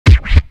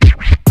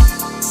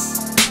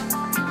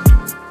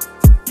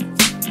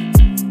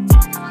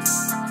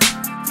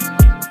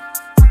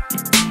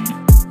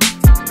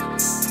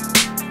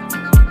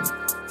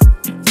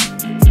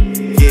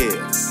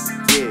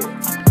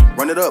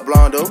up,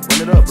 Blondo.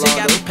 Run it up, Blondo. Check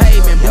out the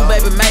pavement, Blue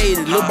Baby made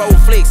it. Lil' bro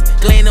flex,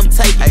 clean them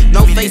take it.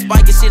 No face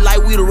spiking shit like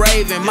we the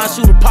Raven. My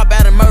shooter pop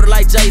out and murder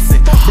like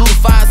Jason. Blue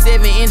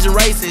 5.7 engine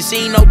racing.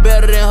 She ain't no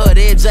better than her,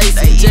 they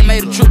Jason. Just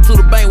made a trip to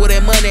the bank with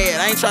that money at.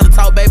 I ain't tryna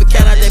talk, baby,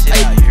 count out that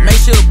paper. Make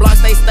sure the block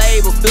stay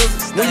stable,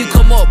 Fizzle. When you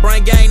come up,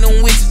 bring gang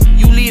them with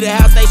you. You leave the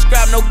house, they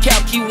scrap, no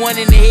cap. Keep one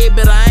in the head,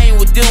 but I ain't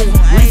with them.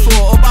 Reefer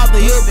up out the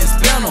hip and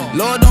spin them.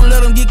 Lord, don't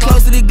let them get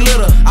close to the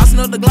glitter. I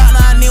snuck the Glock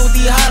 9 in with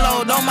the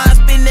hollow. Don't mind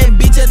spinning that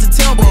bitch at the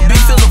temple. BiC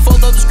Fizzle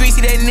fucked up the street,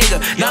 see that nigga.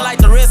 Not like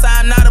the rest,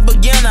 I'm not a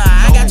beginner.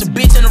 I got your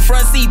bitch in the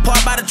front seat,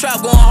 parked by the trap,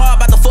 going hard,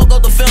 about to fuck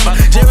up the film.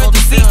 Just ripped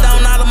the seats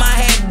down out of my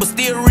head, but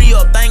still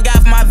re-up. Thank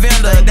God for my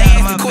vendor. They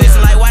ask me questions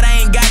like why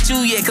they ain't got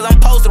you yet, cause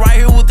I'm posted right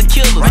here with the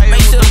killers.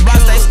 Make sure the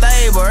block stay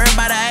stable,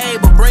 everybody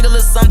able, bring a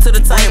little something to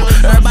the table.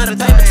 Everybody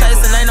paper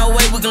chasing, ain't no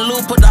way we can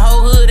lose, put the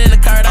whole hood in the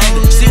card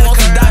angle. She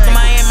wants some Dr.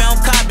 Miami, I'm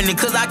copping it,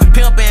 cause I can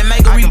pimp it and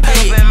make her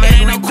repay it.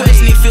 It ain't no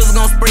question these Fizzle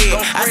gon' spread.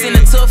 I send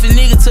a toughest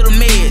nigga to the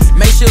meds.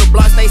 Make sure the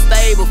block stay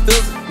stable,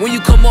 Fizzle. When you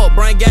come up,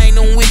 bring gang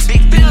them with you.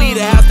 You leave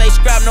the house, they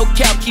scrap, no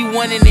cap, keep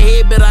one in the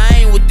head, but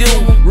I ain't with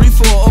them.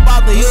 Reefer up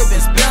out the hip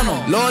and spin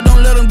them. Lord, don't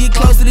let them get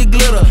close to the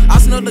glitter.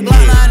 I snuck the Glock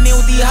 9 in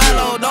with the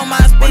hollow. Don't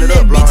mind spinning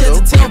that bitch at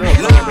the temple.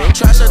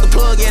 Try shut the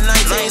plug at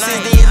 19,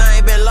 since then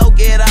I ain't been low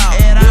at all.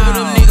 Remember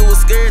them niggas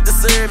was scared to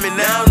serve me,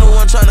 now I'm the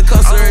one tryna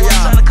come serve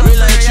y'all. Really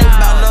ain't trip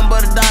about nothing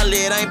but a dollar,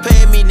 it ain't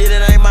paying me, then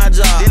it ain't my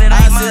job.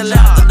 I sell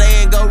out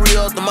today and go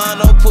re-up, the mind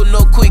don't put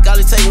no quick, all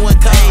it take one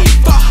cane.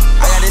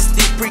 I got that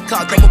stick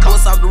pre-cocked, I'ma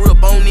bust off the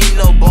rip, I don't need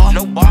no bar.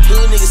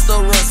 Hood niggas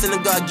still run, send a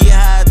God, get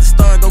high at the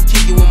star and go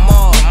kick it with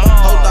Mar.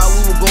 Whole thought we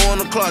would go on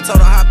the clock,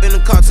 told her hop in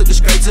the car, took her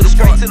straight to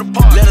the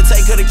park. Let her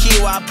take her the kid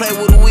while I play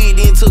with the weed,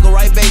 then took her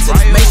right back to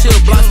the. Make sure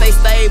the block stay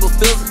stable,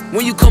 Fizzle.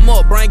 When you come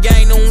up, bring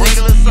gang them with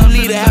you. You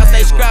leave the house,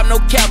 they scrap, no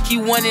cap,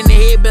 keep one in the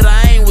head, but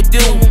I ain't with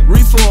them.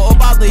 Reefer up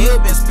out the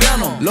hip and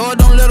spin them. Lord,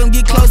 don't let them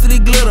get close to the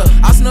glitter.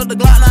 I snuck the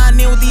Glock 9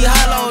 in with the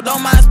hollow.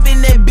 Don't mind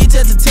spinning that bitch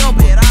at the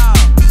temple.